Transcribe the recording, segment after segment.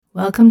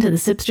Welcome to the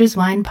Sipsters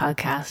Wine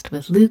Podcast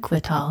with Luke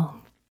Whittall.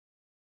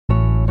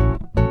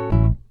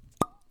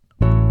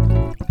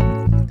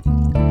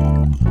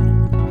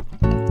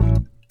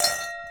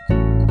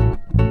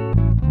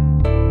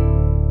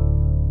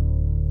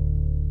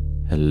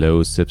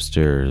 Hello,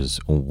 Sipsters.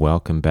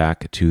 Welcome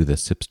back to the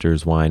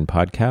Sipsters Wine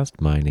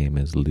Podcast. My name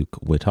is Luke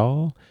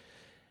Whittall,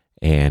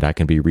 and I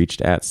can be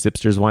reached at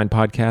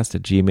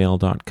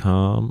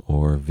sipsterswinepodcast@gmail.com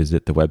or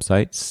visit the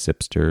website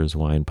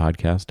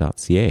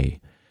sipsterswinepodcast.ca.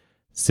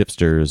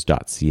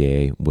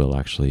 Sipsters.ca will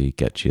actually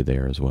get you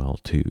there as well,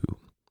 too,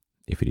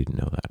 if you didn't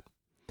know that.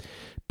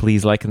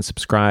 Please like and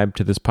subscribe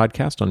to this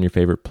podcast on your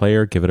favorite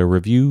player. Give it a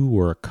review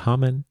or a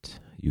comment.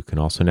 You can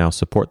also now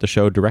support the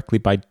show directly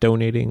by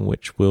donating,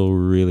 which will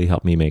really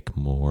help me make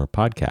more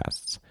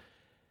podcasts.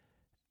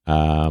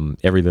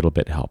 Every little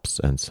bit helps,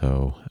 and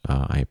so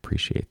I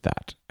appreciate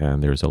that.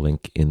 And there's a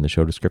link in the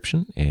show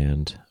description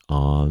and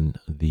on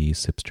the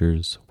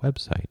Sipsters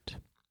website.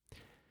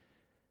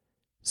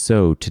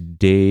 So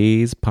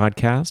today's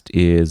podcast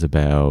is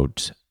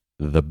about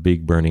the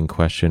big burning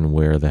question,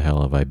 where the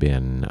hell have I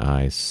been?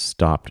 I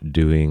stopped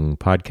doing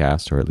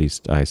podcasts, or at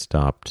least I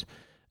stopped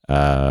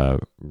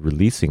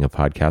releasing a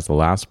podcast. The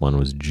last one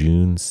was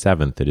June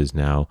 7th. It is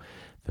now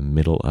the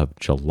middle of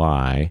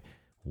July.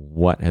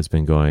 What has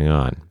been going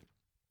on?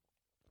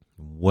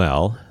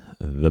 Well,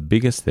 the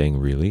biggest thing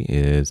really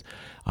is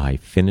I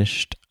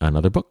finished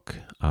another book.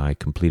 I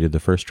completed the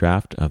first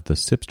draft of the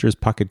Sipsters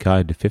Pocket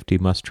Guide to 50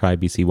 Must-Try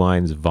BC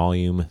Wines,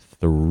 Volume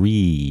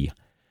 3.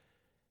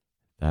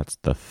 That's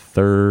the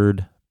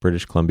third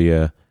British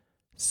Columbia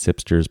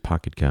Sipsters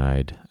Pocket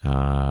Guide.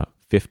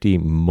 50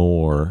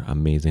 more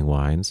amazing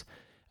wines.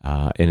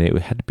 And it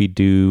had to be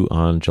due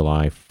on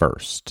July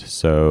 1st.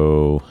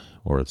 So,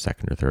 or the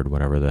second or third,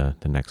 whatever the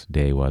next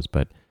day was.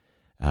 But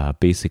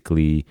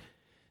basically,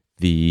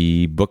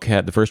 the book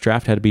the first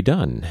draft had to be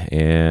done.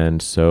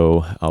 And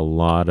so a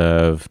lot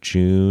of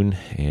June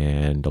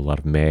and a lot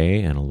of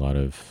May and a lot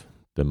of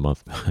the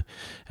month,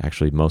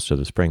 actually most of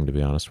the spring, to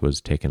be honest,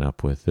 was taken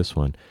up with this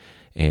one.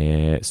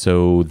 And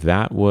so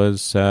that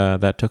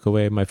took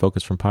away my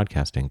focus from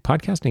podcasting.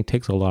 Podcasting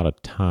takes a lot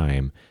of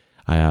time.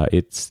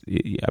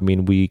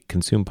 We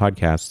consume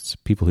podcasts.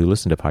 People who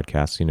listen to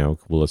podcasts,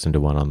 will listen to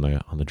one on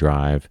the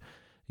drive,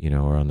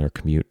 or on their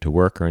commute to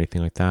work or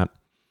anything like that.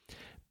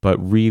 But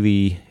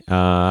really,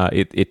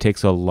 it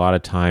takes a lot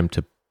of time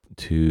to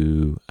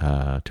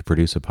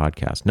produce a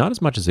podcast. Not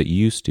as much as it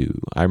used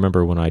to. I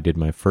remember when I did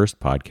my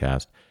first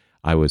podcast,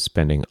 I was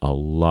spending a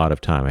lot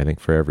of time. I think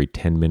for every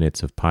 10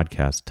 minutes of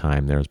podcast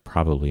time, there was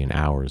probably an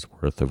hour's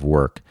worth of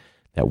work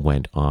that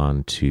went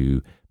on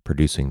to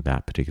producing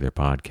that particular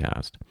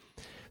podcast.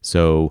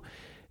 So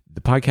the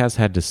podcast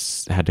had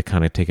to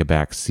kind of take a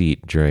back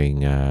seat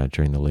during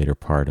the later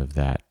part of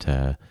that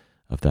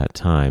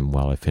time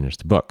while I finished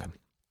the book.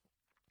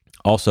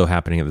 Also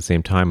happening at the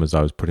same time was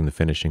I was putting the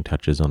finishing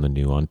touches on the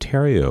new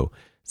Ontario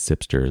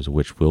Sipsters,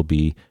 which will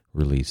be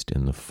released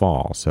in the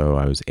fall. So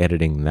I was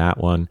editing that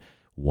one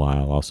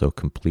while also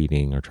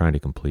trying to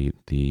complete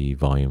the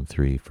Volume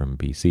 3 from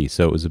BC.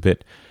 So it was a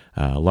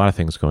lot of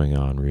things going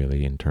on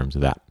really in terms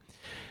of that.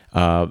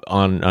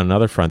 On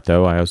another front,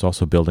 though, I was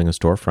also building a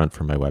storefront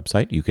for my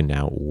website. You can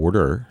now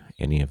order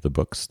any of the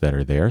books that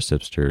are there.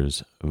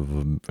 Sipsters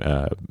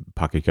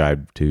Pocket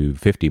Guide to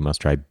 50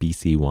 Must-Try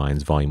BC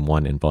Wines, Volume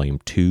 1 and Volume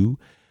 2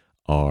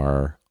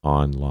 are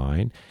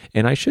online.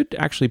 And I should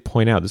actually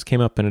point out, this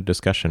came up in a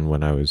discussion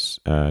when I was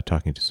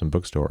talking to some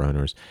bookstore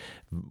owners.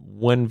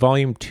 When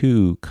Volume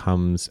 2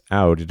 comes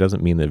out, it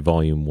doesn't mean that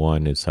Volume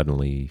 1 is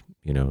suddenly,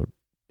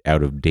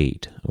 out of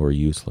date or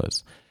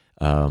useless.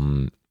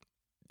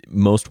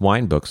 Most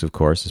wine books, of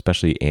course,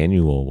 especially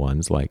annual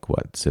ones like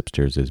what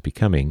Sipsters is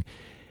becoming,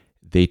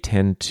 they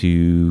tend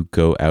to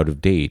go out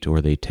of date,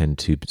 or they tend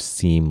to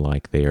seem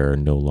like they are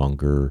no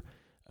longer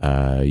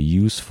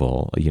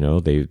useful.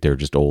 They're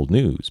just old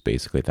news,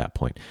 basically, at that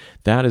point.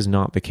 That is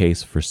not the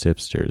case for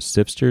Sipsters.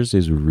 Sipsters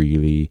is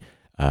really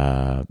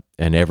an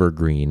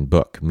evergreen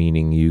book,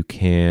 meaning you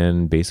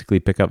can basically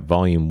pick up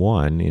Volume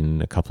 1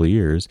 in a couple of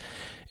years,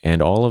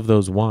 and all of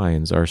those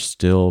wines are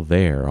still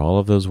there. All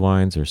of those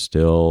wines are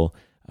still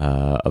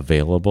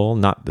available.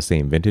 Not the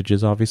same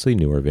vintages, obviously,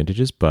 newer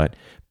vintages, but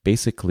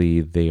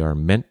basically they are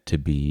meant to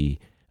be,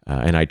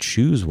 and I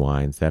choose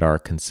wines that are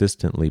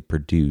consistently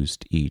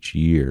produced each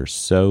year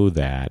so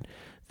that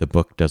the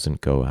book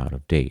doesn't go out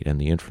of date and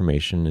the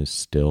information is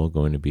still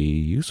going to be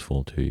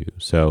useful to you.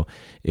 So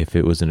if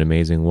it was an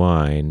amazing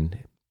wine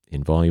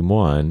in Volume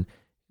 1,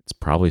 it's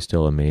probably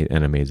still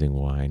an amazing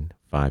wine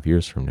 5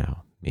 years from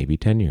now, maybe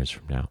 10 years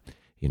from now.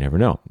 You never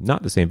know.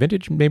 Not the same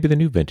vintage, maybe the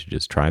new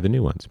vintages. Try the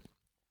new ones.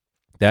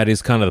 That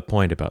is kind of the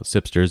point about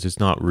Sipsters. It's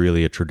not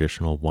really a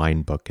traditional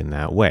wine book in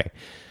that way.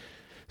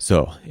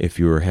 So if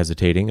you were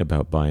hesitating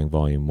about buying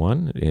Volume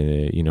 1,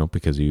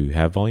 because you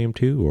have Volume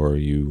 2, or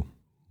you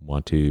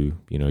want to,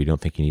 you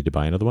don't think you need to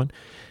buy another one,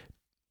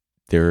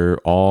 they're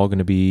all going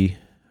to be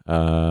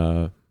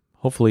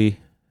hopefully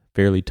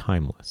fairly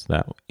timeless.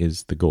 That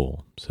is the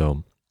goal.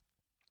 So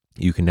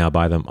you can now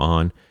buy them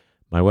on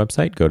my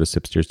website, go to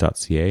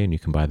sipsters.ca, and you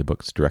can buy the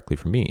books directly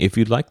from me. If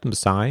you'd like them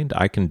signed,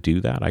 I can do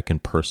that. I can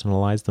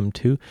personalize them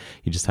too.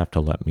 You just have to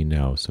let me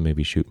know. So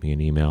maybe shoot me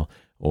an email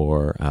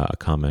or a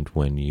comment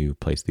when you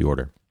place the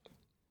order.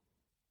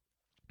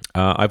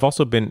 I've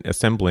also been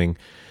assembling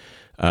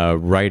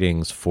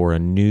writings for a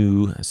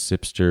new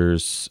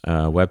Sipsters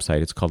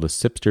website. It's called the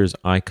Sipsters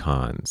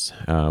Icons,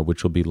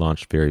 which will be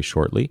launched very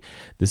shortly.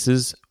 This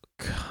is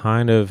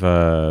kind of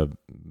a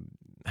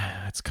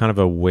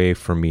way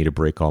for me to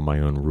break all my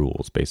own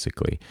rules,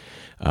 basically.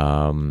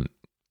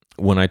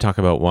 When I talk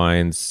about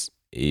wines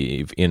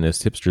in a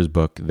Sipsters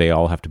book, they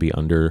all have to be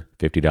under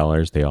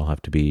 $50. They all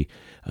have to be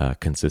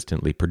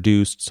consistently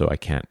produced, so I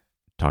can't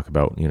talk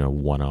about,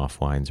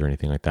 one-off wines or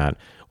anything like that,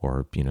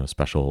 or,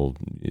 special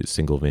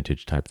single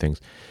vintage type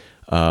things.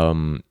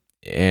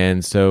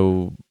 And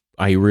so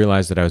I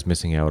realized that I was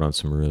missing out on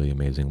some really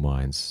amazing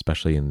wines,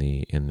 especially in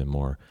the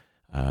more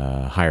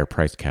higher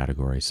price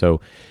category.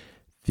 So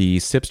the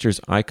Sipsters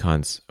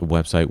Icons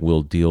website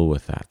will deal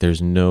with that.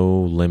 There's no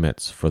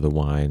limits for the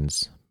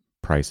wine's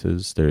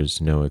prices.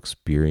 There's no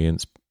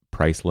experience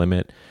price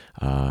limit.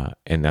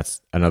 And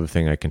that's another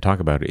thing I can talk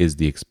about is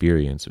the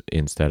experience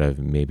instead of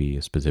maybe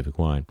a specific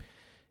wine.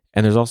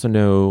 And there's also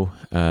no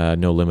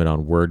limit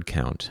on word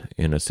count.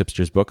 In a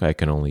Sipsters book, I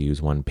can only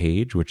use one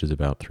page, which is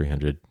about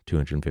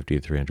 250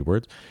 to 300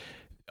 words.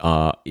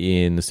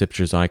 In the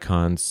Sipsters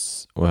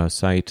Icons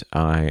site,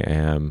 I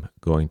am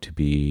going to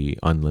be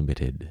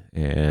unlimited,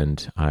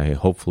 and I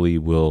hopefully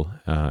will,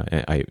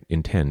 I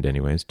intend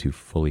anyways, to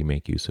fully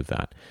make use of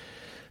that.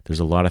 There's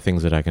a lot of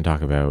things that I can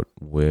talk about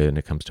when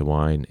it comes to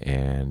wine,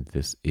 and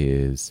this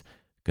is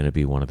going to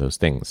be one of those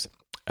things.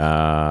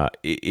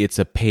 It's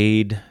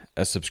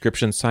a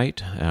subscription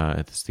site.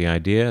 That's the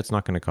idea. It's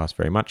not going to cost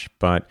very much,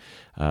 but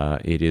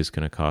it is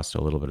going to cost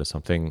a little bit of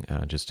something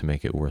just to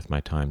make it worth my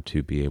time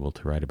to be able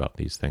to write about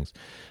these things.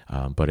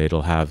 But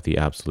it'll have the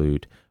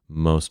absolute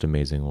most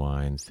amazing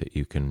wines that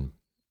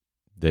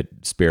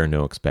spare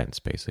no expense,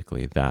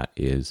 basically.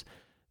 That's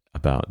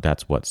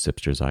what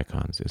Sipsters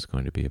Icons is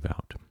going to be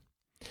about.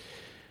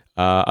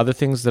 Other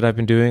things that I've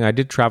been doing, I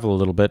did travel a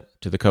little bit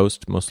to the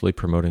coast, mostly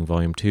promoting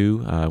Volume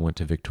 2. I went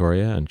to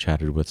Victoria and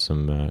chatted with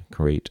some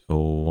great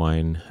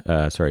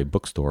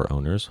bookstore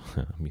owners.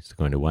 I'm used to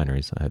going to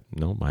wineries. I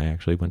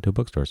actually went to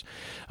bookstores.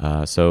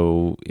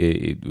 So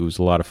it was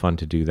a lot of fun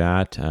to do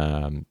that.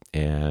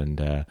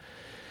 And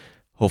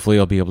hopefully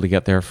I'll be able to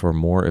get there for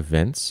more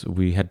events.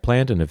 We had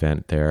planned an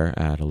event there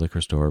at a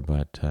liquor store,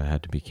 but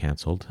had to be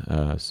canceled.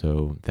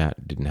 So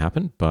that didn't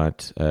happen,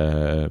 but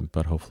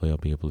hopefully I'll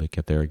be able to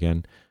get there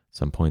again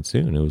some point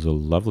soon. It was a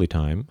lovely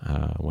time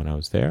when I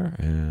was there,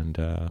 and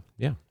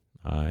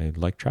I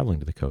like traveling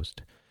to the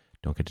coast.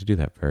 Don't get to do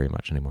that very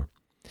much anymore.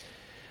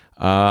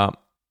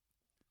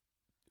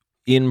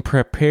 In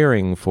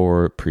preparing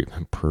for this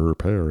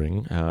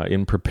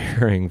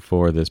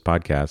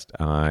podcast,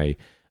 I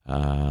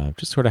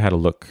just sort of had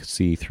a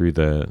see through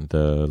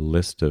the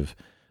list of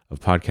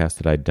podcasts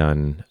that I'd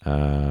done,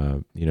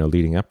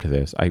 leading up to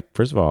this.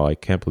 First of all, I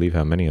can't believe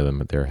how many of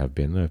them there have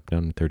been. I've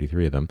done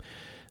 33 of them.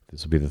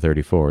 This will be the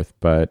 34th,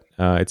 but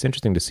it's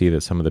interesting to see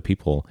that some of the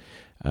people,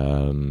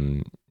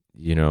 that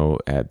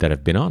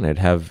have been on it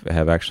have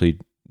actually,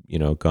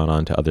 gone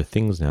on to other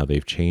things now.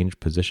 They've changed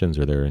positions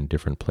or they're in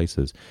different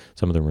places.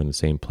 Some of them are in the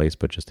same place,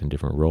 but just in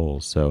different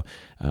roles. So,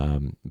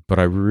 but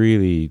I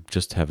really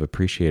just have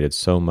appreciated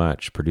so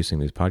much producing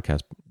these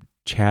podcasts,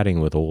 chatting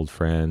with old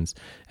friends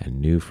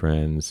and new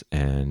friends,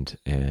 and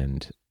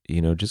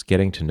just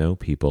getting to know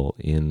people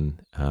who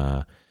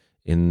are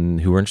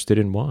interested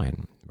in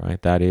wine.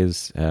 Right, that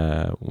is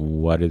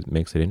what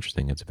makes it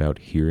interesting. It's about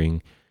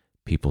hearing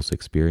people's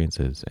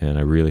experiences, and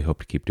I really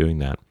hope to keep doing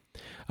that.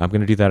 I'm going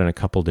to do that in a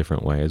couple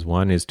different ways.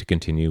 One is to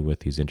continue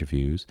with these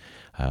interviews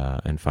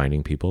and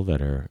finding people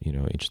that are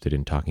interested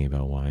in talking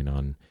about wine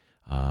on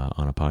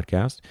a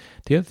podcast.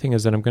 The other thing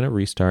is that I'm going to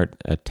restart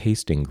a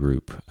tasting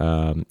group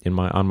on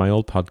my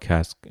old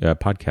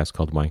podcast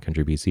called Wine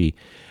Country BC.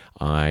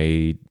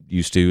 I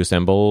used to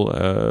assemble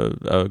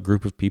a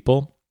group of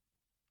people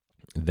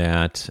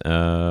that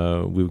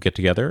we would get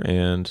together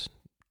and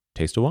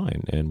taste a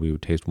wine, and we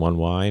would taste one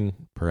wine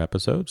per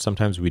episode.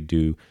 Sometimes we'd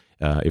do,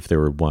 if there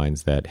were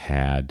wines that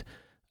had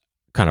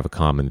kind of a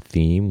common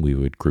theme, we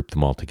would group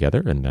them all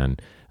together, and then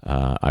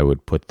I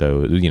would put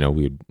those, we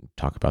would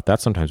talk about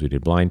that. Sometimes we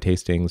did blind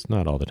tastings,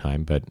 not all the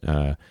time, but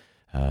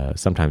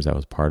sometimes that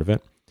was part of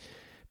it.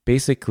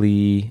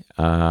 Basically,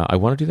 I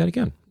want to do that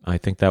again. I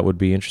think that would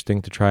be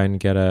interesting to try and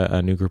get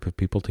a new group of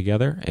people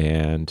together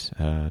and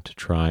to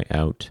try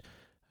out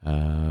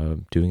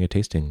doing a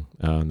tasting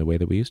the way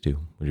that we used to,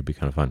 which would be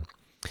kind of fun.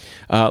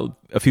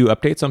 A few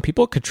updates on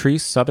people.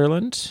 Catrice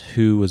Sutherland,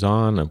 who was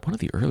on one of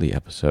the early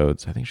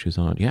episodes, I think she was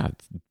on,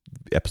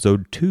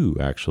 episode 2,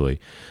 actually.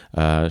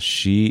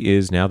 She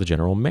is now the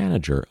general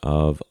manager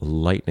of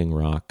Lightning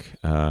Rock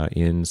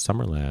in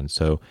Summerland.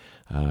 So,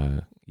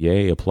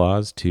 yay,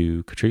 applause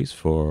to Catrice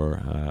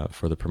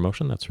for the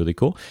promotion. That's really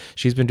cool.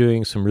 She's been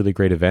doing some really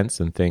great events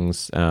and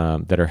things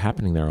that are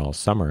happening there all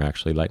summer.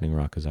 Actually, Lightning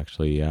Rock is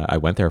actually, I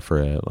went there for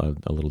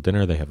a little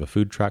dinner. They have a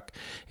food truck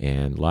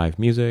and live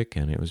music,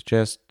 and it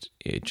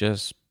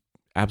just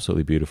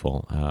absolutely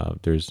beautiful.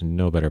 There's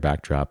no better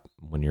backdrop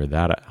when you're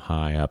that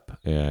high up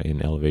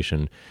in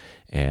elevation.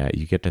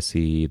 You get to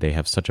see, they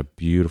have such a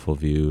beautiful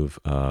view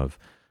of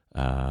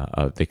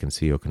they can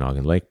see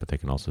Okanagan Lake, but they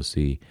can also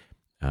see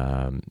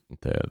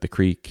the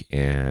creek,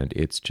 and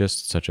it's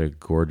just such a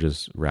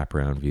gorgeous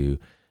wraparound view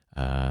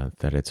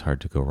that it's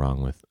hard to go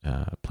wrong with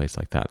a place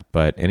like that.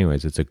 But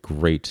anyways, it's a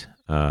great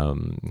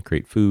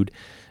food,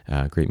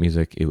 great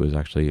music. It was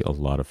actually a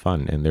lot of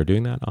fun, and they're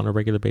doing that on a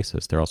regular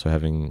basis. They're also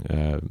having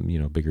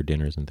bigger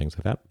dinners and things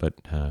like that. But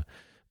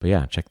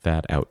yeah, check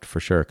that out for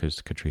sure,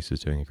 because Catrice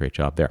is doing a great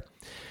job there.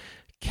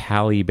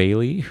 Callie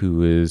Bailey,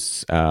 who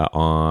is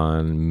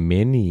on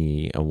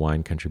many a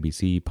Wine Country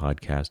BC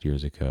podcast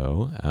years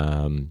ago,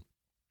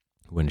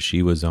 when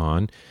she was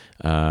on,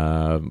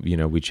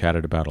 we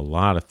chatted about a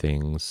lot of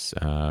things,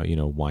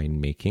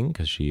 winemaking,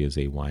 because she is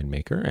a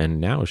winemaker, and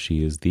now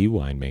she is the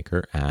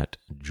winemaker at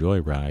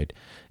Joyride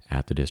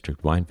at the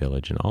District Wine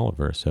Village in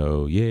Oliver.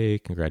 So yay,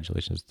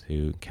 congratulations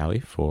to Callie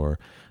for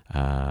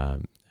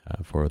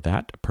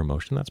that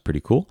promotion. That's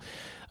pretty cool.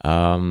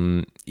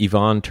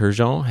 Yvonne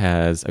Turgeon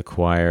has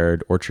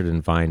acquired Orchard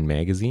and Vine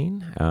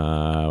magazine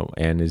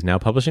and is now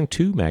publishing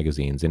 2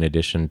 magazines in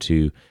addition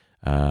to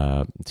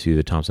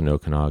the Thompson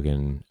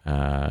Okanagan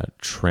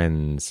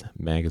Trends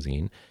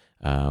magazine,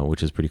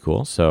 which is pretty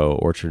cool. So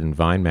Orchard and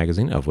Vine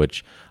magazine, of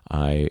which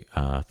I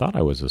thought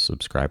I was a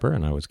subscriber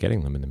and I was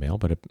getting them in the mail,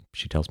 but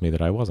she tells me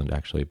that I wasn't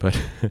actually, but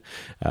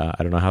I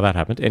don't know how that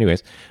happened.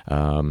 Anyways,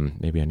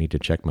 maybe I need to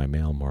check my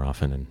mail more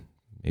often and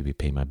maybe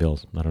pay my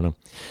bills. I don't know.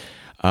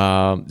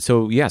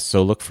 So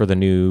look for the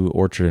new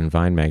Orchard and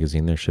Vine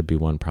magazine. There should be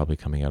one probably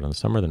coming out in the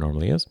summer. There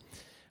normally is.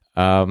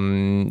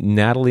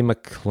 Natalie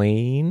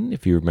McLean,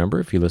 if you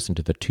listen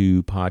to the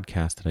 2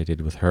 podcasts that I did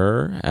with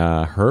her,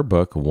 her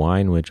book,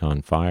 Wine Witch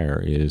on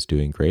Fire, is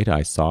doing great.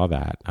 I saw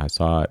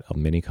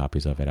many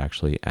copies of it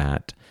actually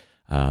at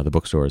the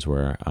bookstores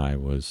where I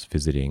was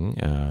visiting,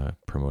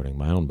 promoting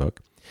my own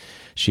book.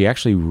 She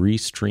actually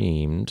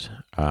restreamed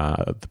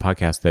the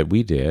podcast that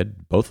we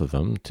did, both of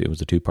them. It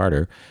was a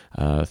 2-parter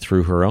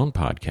through her own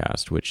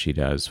podcast, which she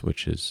does,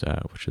 which is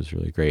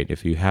really great.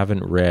 If you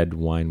haven't read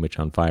Wine Witch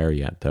on Fire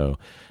yet, though,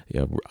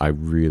 I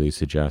really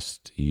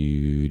suggest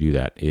you do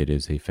that. It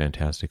is a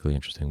fantastically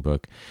interesting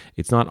book.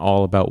 It's not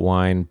all about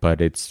wine, but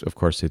it's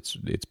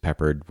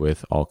peppered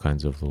with all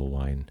kinds of little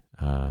wine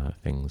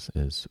things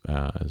as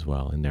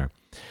well in there.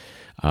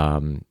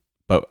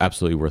 But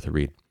absolutely worth a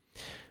read.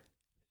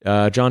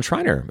 John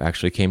Schreiner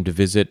actually came to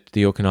visit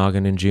the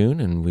Okanagan in June,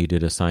 and we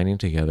did a signing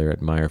together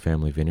at Meyer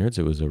Family Vineyards.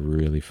 It was a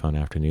really fun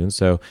afternoon.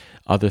 So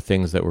other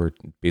things that were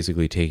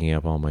basically taking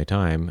up all my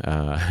time,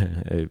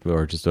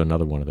 or just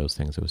another one of those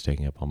things that was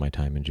taking up all my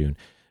time in June,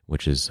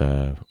 which is,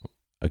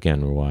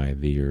 again, why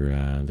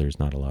there's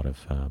not a lot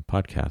of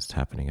podcasts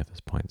happening at this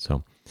point.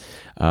 So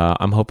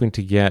I'm hoping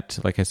to get,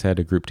 like I said,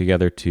 a group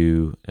together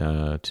to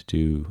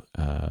do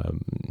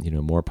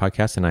more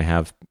podcasts, and I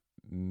have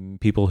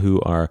people who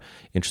are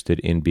interested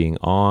in being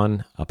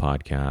on a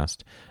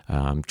podcast.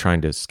 I'm trying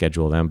to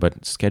schedule them,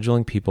 but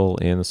scheduling people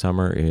in the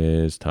summer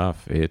is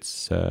tough.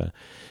 It's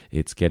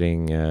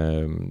getting,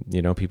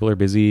 people are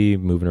busy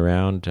moving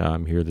around.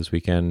 I'm here this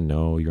weekend.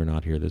 No, you're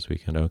not here this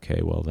weekend.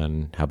 Okay, well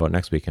then how about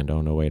next weekend?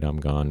 Oh no, wait,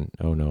 I'm gone.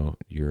 Oh no,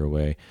 you're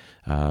away.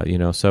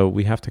 So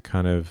we have to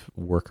kind of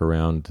work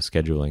around the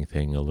scheduling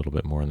thing a little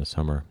bit more in the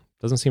summer.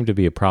 Doesn't seem to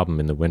be a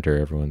problem in the winter.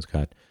 Everyone's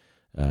got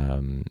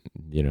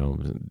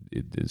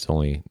it's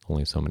only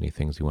so many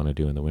things you want to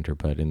do in the winter,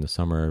 but in the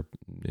summer,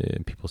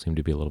 people seem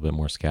to be a little bit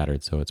more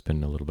scattered. So it's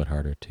been a little bit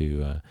harder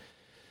to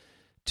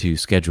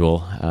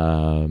schedule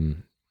a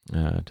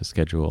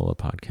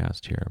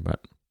podcast here,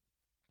 but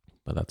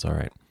that's all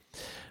right.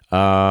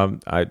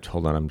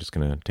 Hold on. I'm just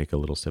going to take a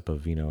little sip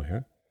of vino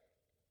here.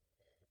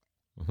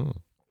 Mm-hmm.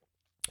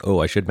 Oh,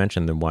 I should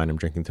mention the wine I'm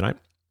drinking tonight.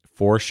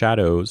 Four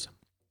Shadows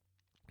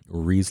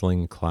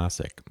Riesling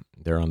Classic.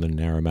 They're on the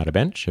Naramata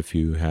Bench. If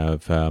you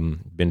have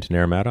been to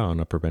Naramata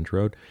on Upper Bench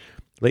Road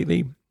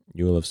lately,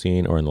 you will have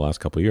seen, or in the last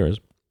couple of years,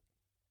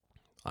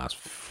 last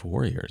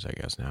 4 years, I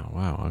guess now.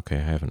 Wow. Okay.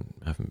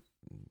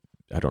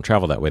 I don't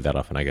travel that way that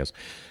often, I guess.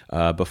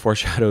 But Four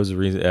Shadows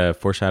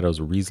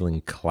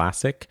Riesling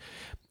Classic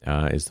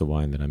is the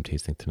wine that I'm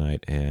tasting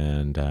tonight,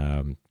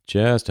 and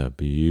just a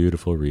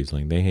beautiful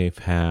Riesling. They have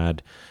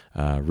had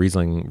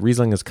Riesling.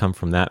 Riesling has come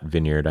from that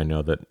vineyard. I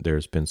know that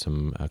there's been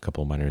a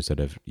couple of wineries that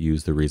have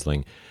used the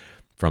Riesling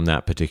from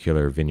that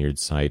particular vineyard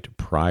site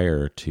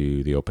prior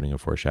to the opening of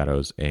Four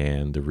Shadows,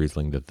 and the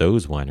Riesling that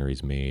those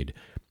wineries made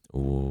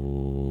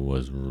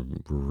was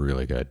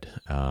really good,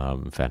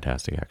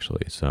 fantastic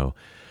actually. So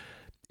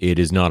it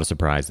is not a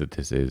surprise that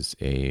this is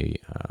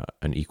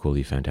an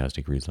equally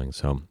fantastic Riesling.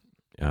 So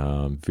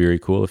very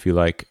cool. If you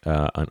like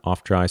an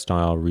off-dry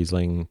style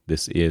Riesling,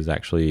 this is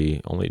actually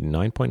only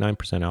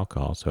 9.9%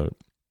 alcohol, so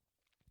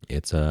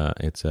It's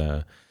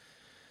a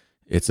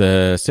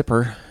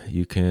sipper.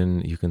 You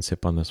can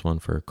sip on this one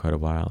for quite a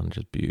while, and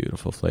just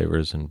beautiful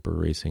flavors and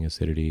bracing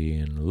acidity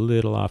and a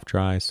little off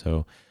dry.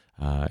 So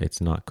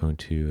it's not going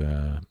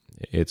to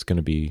it's going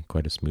to be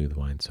quite a smooth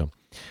wine. So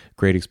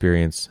great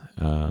experience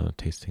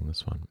tasting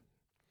this one.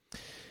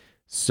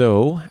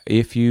 So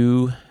if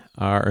you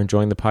are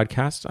enjoying the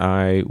podcast,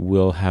 I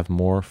will have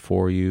more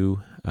for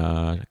you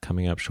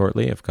coming up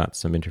shortly. I've got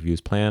some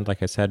interviews planned,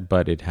 like I said,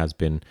 but it has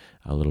been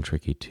a little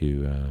tricky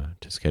to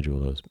schedule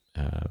those.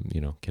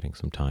 Getting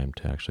some time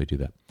to actually do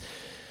that.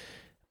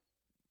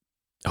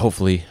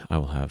 Hopefully, I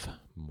will have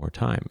more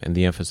time, and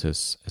the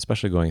emphasis,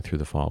 especially going through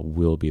the fall,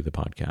 will be the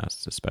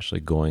podcasts, especially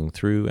going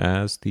through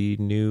as the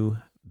new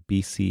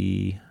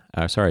the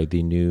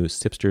new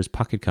Sipster's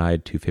Pocket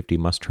Guide 250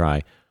 Must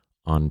Try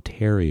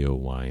Ontario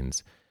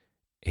wines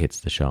hits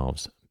the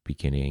shelves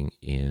beginning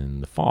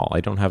in the fall. I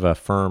don't have a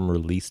firm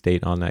release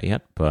date on that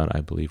yet, but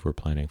I believe we're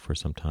planning for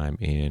some time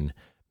in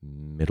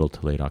middle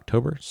to late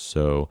October.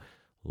 So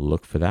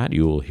look for that.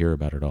 You will hear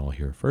about it all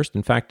here first.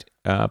 In fact,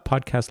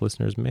 podcast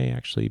listeners may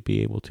actually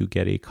be able to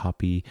get a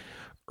copy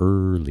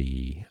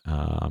early.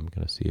 I'm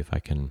going to see if I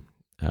can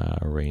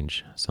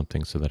arrange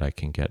something so that I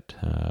can get,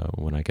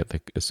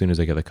 as soon as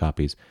I get the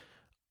copies,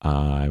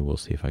 I will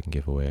see if I can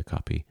give away a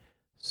copy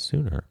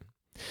sooner.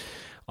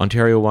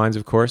 Ontario wines,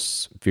 of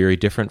course, very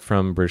different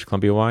from British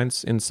Columbia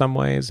wines in some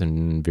ways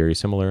and very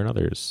similar in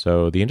others.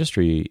 So the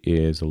industry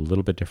is a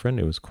little bit different.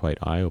 It was quite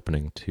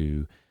eye-opening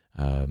to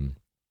kind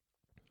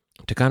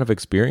of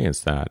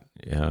experience that.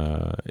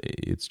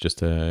 It's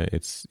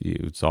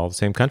all the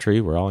same country.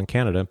 We're all in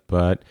Canada,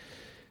 but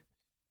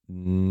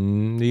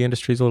the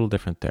industry is a little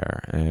different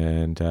there.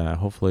 And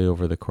hopefully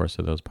over the course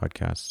of those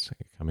podcasts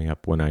coming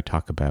up, when I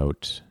talk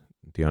about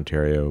the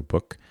Ontario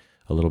book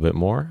a little bit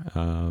more,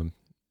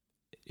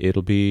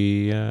 it'll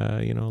be a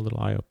little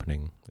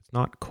eye-opening. It's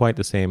not quite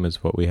the same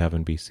as what we have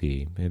in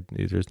BC.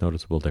 There's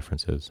noticeable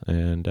differences,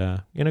 and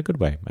in a good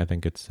way. I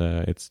think it's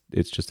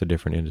just a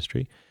different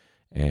industry.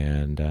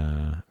 And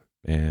I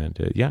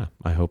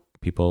hope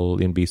people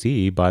in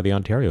BC buy the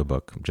Ontario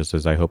book, just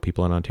as I hope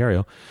people in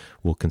Ontario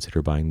will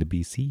consider buying the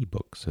BC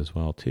books as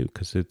well too,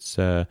 because it's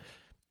a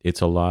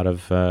lot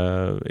of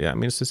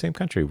it's the same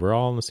country. We're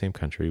all in the same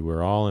country.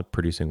 We're all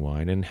producing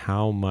wine, and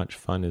how much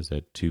fun is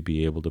it to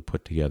be able to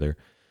put together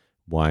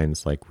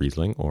wines like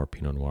Riesling or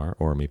Pinot Noir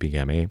or maybe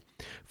Gamay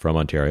from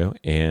Ontario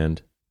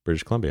and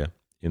British Columbia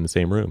in the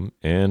same room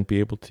and be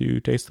able to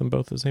taste them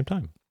both at the same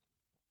time.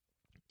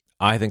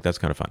 I think that's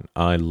kind of fun.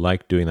 I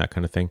like doing that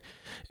kind of thing.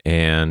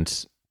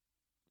 And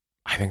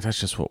I think that's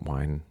just what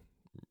wine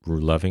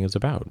loving is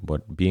about,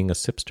 what being a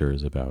sipster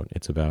is about.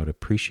 It's about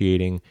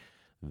appreciating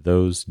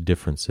those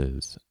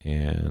differences.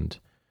 And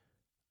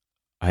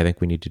I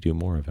think we need to do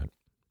more of it.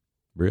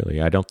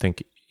 Really, I don't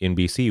think in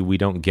BC we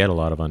don't get a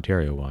lot of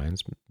Ontario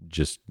wines.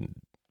 It's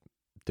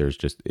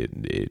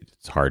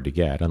hard to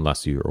get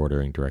unless you're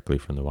ordering directly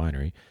from the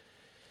winery.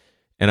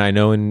 And I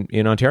know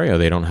in Ontario,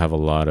 they don't have a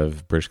lot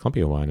of British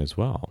Columbia wine as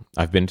well.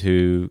 I've been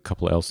to a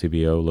couple of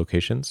LCBO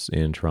locations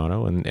in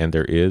Toronto, and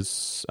there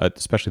is,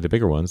 especially the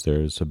bigger ones,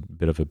 there's a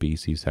bit of a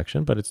BC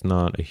section, but it's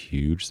not a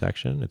huge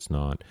section. It's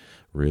not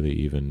really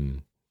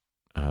even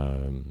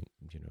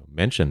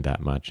mentioned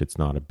that much. It's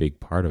not a big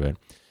part of it.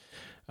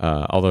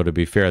 Although, to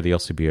be fair, the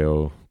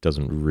LCBO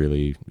doesn't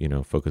really,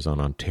 focus on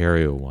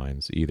Ontario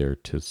wines either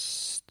to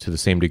the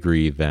same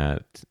degree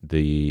that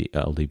the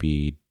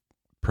LDB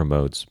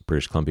promotes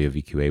British Columbia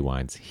VQA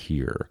wines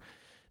here.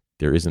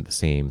 There isn't the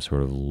same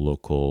sort of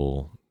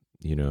local,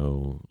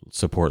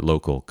 support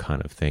local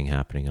kind of thing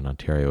happening in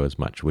Ontario as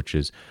much, which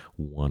is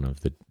one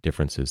of the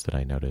differences that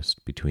I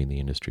noticed between the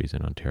industries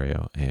in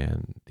Ontario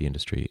and the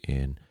industry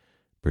in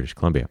British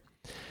Columbia.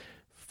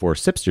 For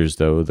sipsters,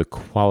 though, the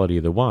quality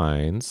of the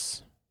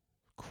wines,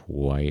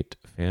 quite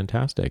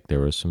fantastic. There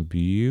were some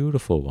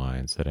beautiful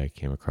wines that I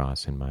came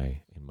across in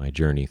my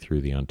journey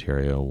through the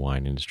Ontario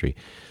wine industry.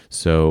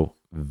 So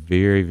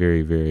very,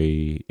 very,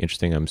 very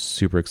interesting. I'm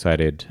super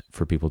excited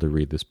for people to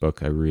read this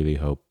book. I really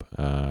hope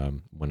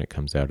when it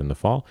comes out in the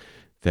fall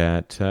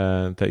that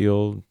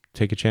you'll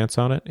take a chance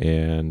on it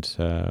and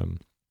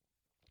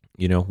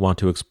want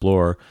to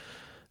explore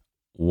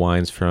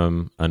wines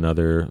from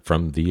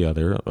the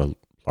other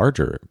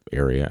larger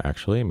area.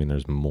 Actually, I mean,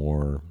 there's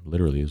more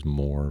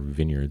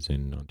vineyards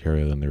in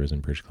Ontario than there is in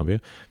British Columbia.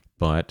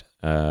 But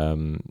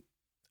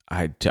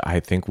I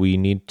think we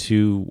need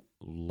to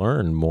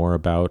learn more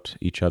about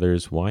each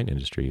other's wine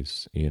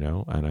industries,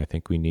 and I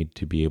think we need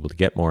to be able to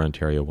get more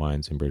Ontario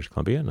wines in British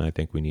Columbia, and I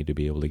think we need to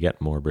be able to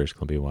get more British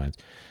Columbia wines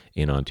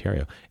in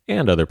Ontario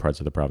and other parts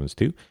of the province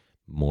too.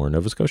 More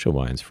Nova Scotia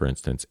wines, for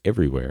instance,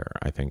 everywhere.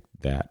 I think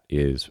that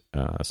is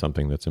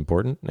something that's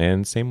important,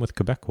 and same with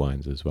Quebec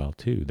wines as well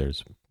too.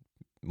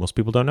 Most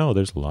people don't know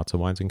there's lots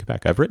of wines in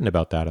Quebec. I've written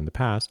about that in the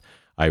past.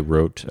 I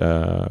wrote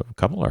a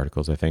couple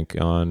articles, I think,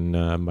 on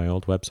my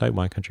old website,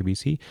 Wine Country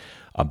BC,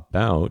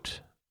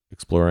 about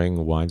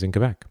exploring wines in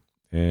Quebec.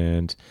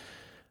 And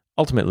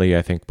ultimately,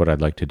 I think what I'd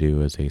like to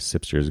do is a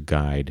Sipster's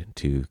Guide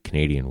to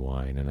Canadian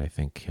Wine, and I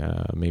think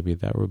maybe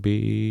that would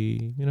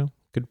be, a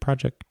good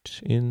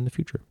project in the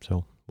future.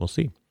 So we'll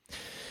see.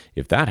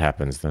 If that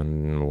happens,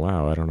 then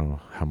wow, I don't know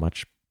how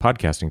much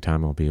podcasting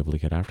time I'll be able to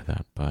get after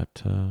that,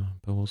 but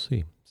we'll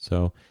see.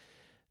 So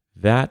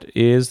that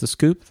is the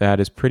scoop.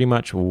 That is pretty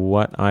much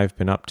what I've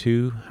been up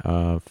to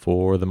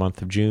for the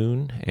month of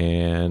June,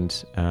 and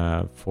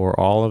for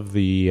all of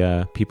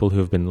the people who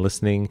have been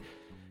listening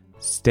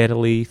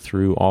steadily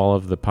through all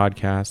of the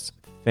podcasts.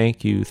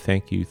 Thank you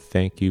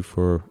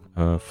for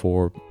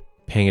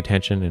paying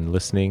attention and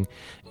listening,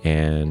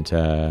 and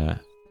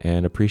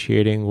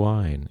appreciating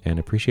wine and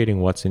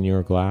appreciating what's in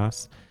your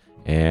glass,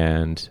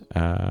 and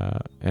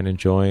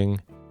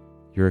enjoying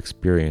your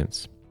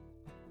experience.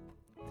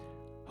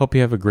 Hope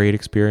you have a great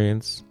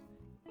experience.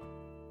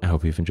 I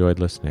hope you've enjoyed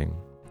listening.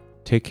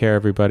 Take care,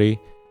 everybody.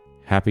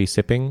 Happy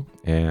sipping,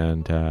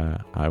 and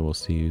I will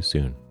see you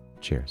soon.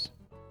 Cheers.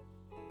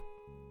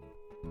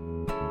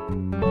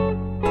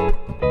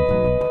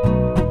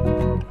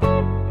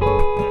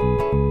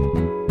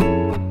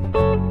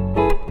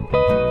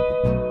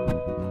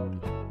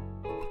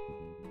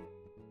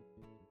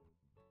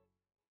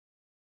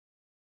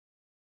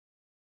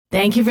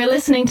 Thank you for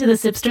listening to the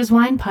Sipsters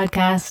Wine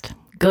Podcast.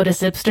 Go to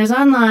Sipsters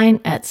online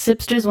at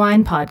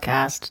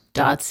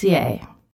sipsterswinepodcast.ca.